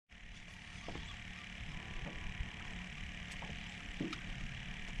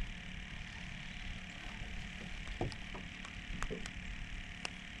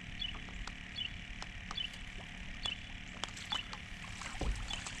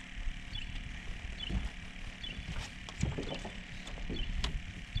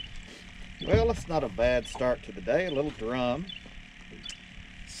Well, it's not a bad start to the day. A little drum.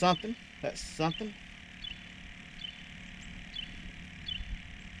 Something. That's something.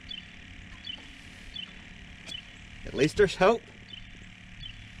 At least there's hope.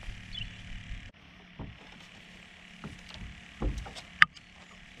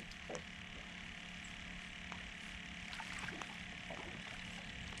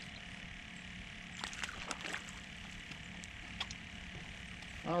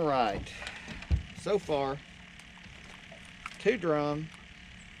 All right. So far, 2 drum,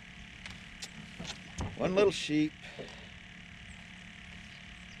 1 little sheep, I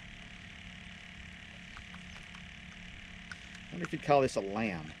wonder if you'd call this a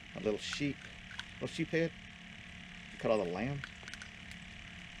lamb, a little sheep, little sheephead. You call it a lamb,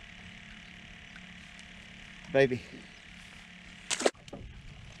 baby.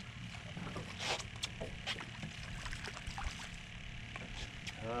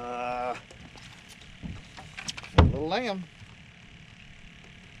 A little lamb.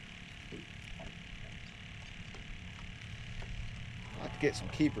 I'd like to get some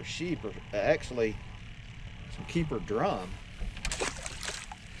keeper sheep, or actually some keeper drum.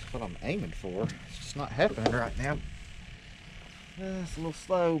 That's what I'm aiming for. It's just not happening right now. It's a little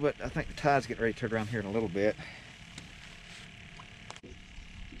slow, but I think the tide's getting ready to turn around here in a little bit.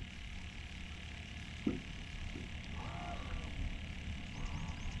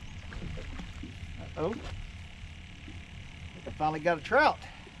 Uh-oh. I think I finally got a trout.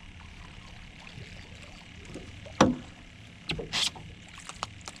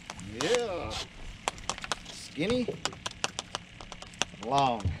 Yeah. Skinny and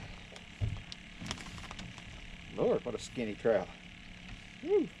long. Lord, what a skinny trout.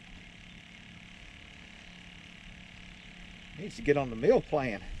 Woo. Needs to get on the meal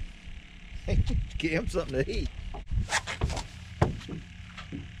plan. Get him something to eat.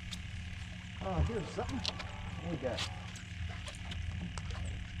 Oh, here's something. What we got?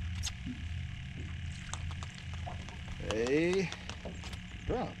 A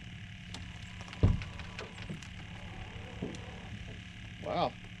drum.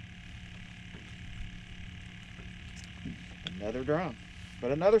 Wow. Another drum,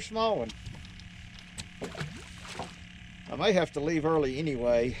 but another small one. I may have to leave early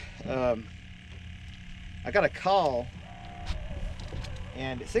anyway. I got a call,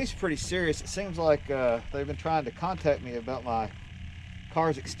 and it seems pretty serious. It seems like they've been trying to contact me about my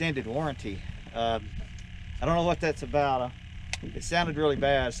car's extended warranty. I don't know what that's about. It sounded really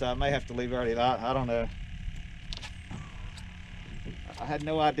bad, so I may have to leave early. I don't know. I had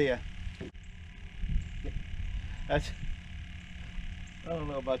no idea. I don't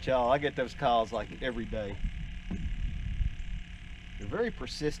know about y'all. I get those calls like every day. They're very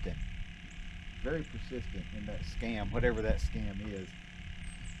persistent in that scam, whatever that scam is.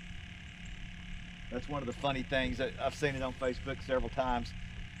 That's one of the funny things that I've seen it on Facebook several times,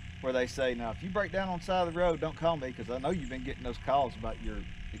 where they say, now if you break down on the side of the road, don't call me, because I know you've been getting those calls about your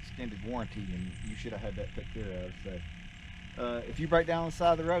extended warranty and you should have had that taken care of. So if you break down on the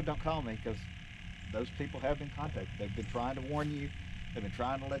side of the road, don't call me, because those people have been contacted. They've been trying to warn you. They've been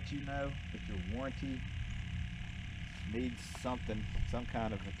trying to let you know that your warranty needs something, some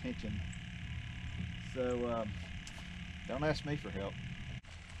kind of attention. So don't ask me for help.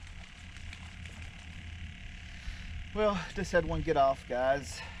 Well, just had one get off,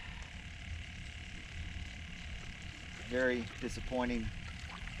 guys. Very disappointing.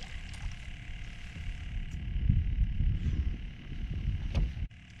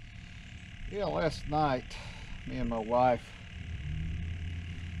 Yeah, last night, me and my wife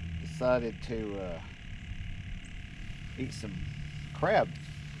decided to eat some crab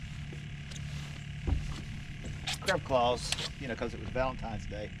claws, you know, because it was Valentine's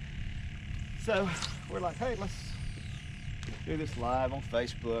Day. So we're like, hey, let's do this live on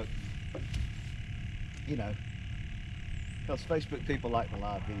Facebook, you know, because Facebook people like the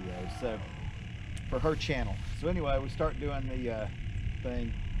live videos, so for her channel. So anyway, we start doing the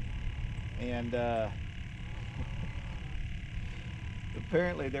thing, and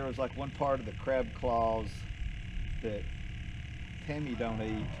apparently there was like one part of the crab claws that Tammy don't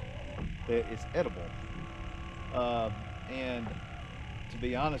eat that is edible. And to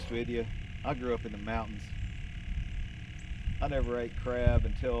be honest with you, I grew up in the mountains. I never ate crab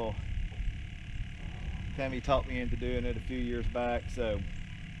until Tammy taught me into doing it a few years back, so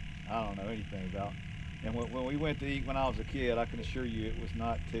I don't know anything about it. And when we went to eat when I was a kid, I can assure you it was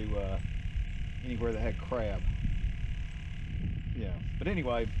not to anywhere that had crab. Yeah, but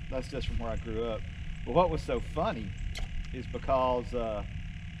anyway, that's just from where I grew up. But what was so funny is because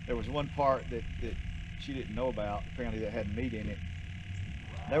there was one part that she didn't know about, apparently, that had meat in it.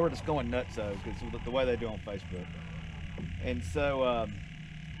 They were just going nuts though, because the way they do on Facebook. And so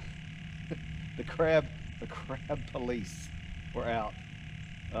the crab police were out.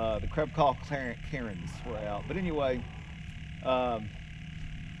 The crab call Karens were out. But anyway, um,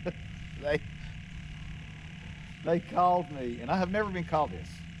 they they called me, and I have never been called this,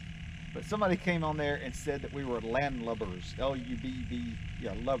 but somebody came on there and said that we were landlubbers, L-U-B-B,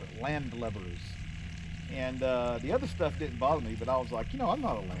 yeah, landlubbers. And the other stuff didn't bother me, but I was like, I'm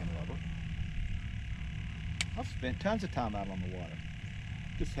not a landlubber. I've spent tons of time out on the water.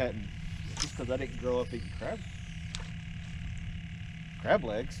 Just because I didn't grow up eating crab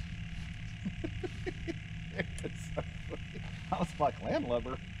legs. So I was like,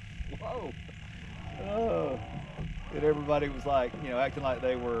 landlubber? Whoa. Oh. And everybody was like, acting like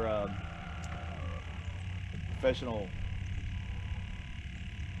they were professional,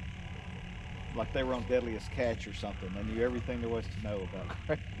 like they were on Deadliest Catch or something. They knew everything there was to know about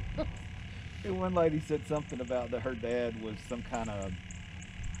crab. And one lady said something about that her dad was some kind of,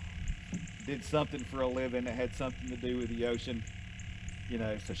 did something for a living that had something to do with the ocean,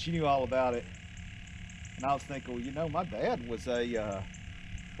 so she knew all about it. And I was thinking, well, my dad was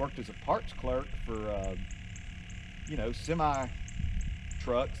worked as a parts clerk for, semi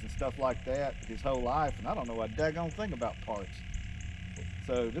trucks and stuff like that his whole life, and I don't know a daggone thing about parts.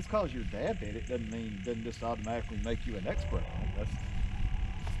 So just because your dad did it doesn't just automatically make you an expert on it. Just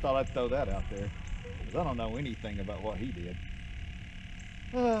thought I'd throw that out there, because I don't know anything about what he did.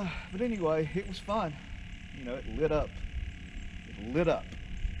 But anyway, it was fun. It lit up. It lit up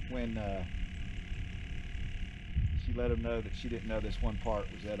when she let him know that she didn't know this one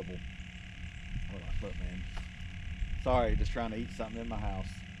part was edible. I was like, look, man, sorry, just trying to eat something in my house.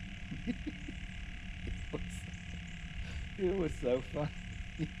 It was so funny.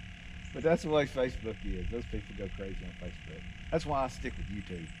 But that's the way Facebook is. Those people go crazy on Facebook. That's why I stick with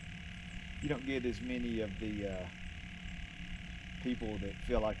YouTube. You don't get as many of the people that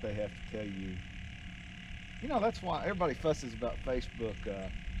feel like they have to tell you. That's why everybody fusses about Facebook,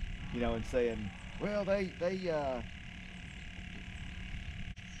 and saying, well, they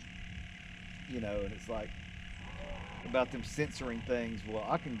and it's like about them censoring things. Well,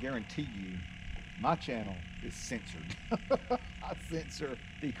 I can guarantee you my channel is censored. I censor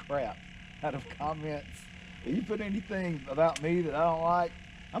the crap out of comments. If you put anything about me that I don't like,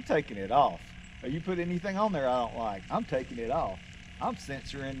 I'm taking it off. Or you put anything on there I don't like, I'm taking it off. I'm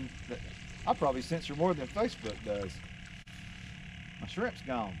censoring. I probably censor more than Facebook does. My shrimp's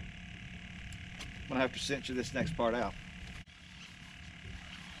gone. I'm gonna have to censor this next part out.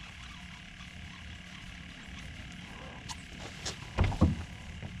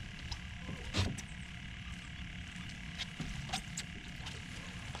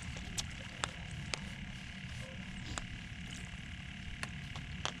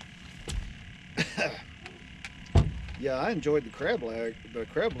 Yeah, I enjoyed the crab legs,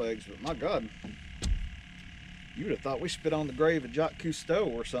 but my God, you would have thought we spit on the grave of Jacques Cousteau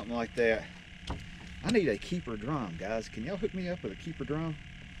or something like that. I need a keeper drum, guys. Can y'all hook me up with a keeper drum?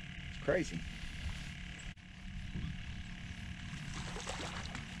 It's crazy.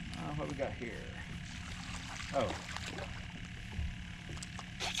 What we got here?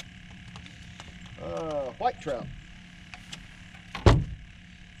 White trout.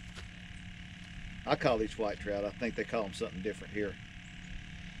 I call these white trout. I think they call them something different here.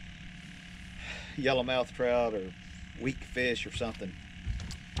 Yellowmouth trout or weak fish or something.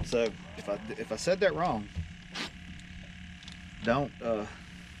 So if I said that wrong, don't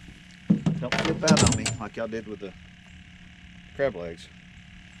flip out on me like y'all did with the crab legs.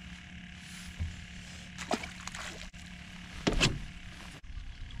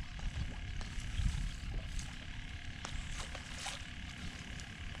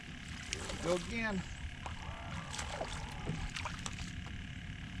 Go again.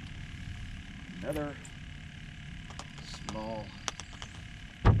 Another small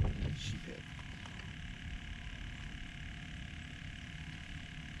sheephead.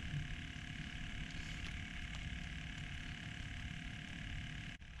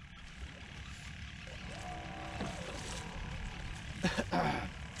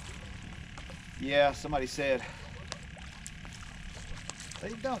 Yeah, somebody said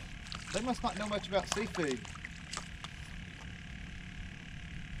they must not know much about seafood.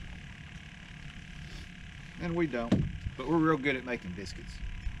 And we don't, but we're real good at making biscuits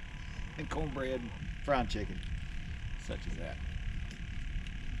and cornbread and fried chicken, such as that.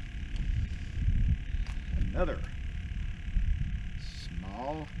 Another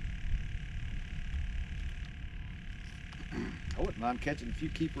small. I wouldn't mind catching a few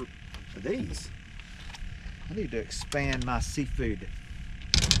keeper of these. I need to expand my seafood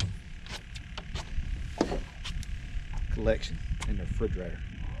collection in the refrigerator.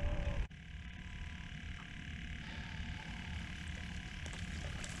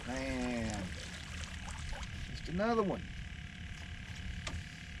 Man, just another one.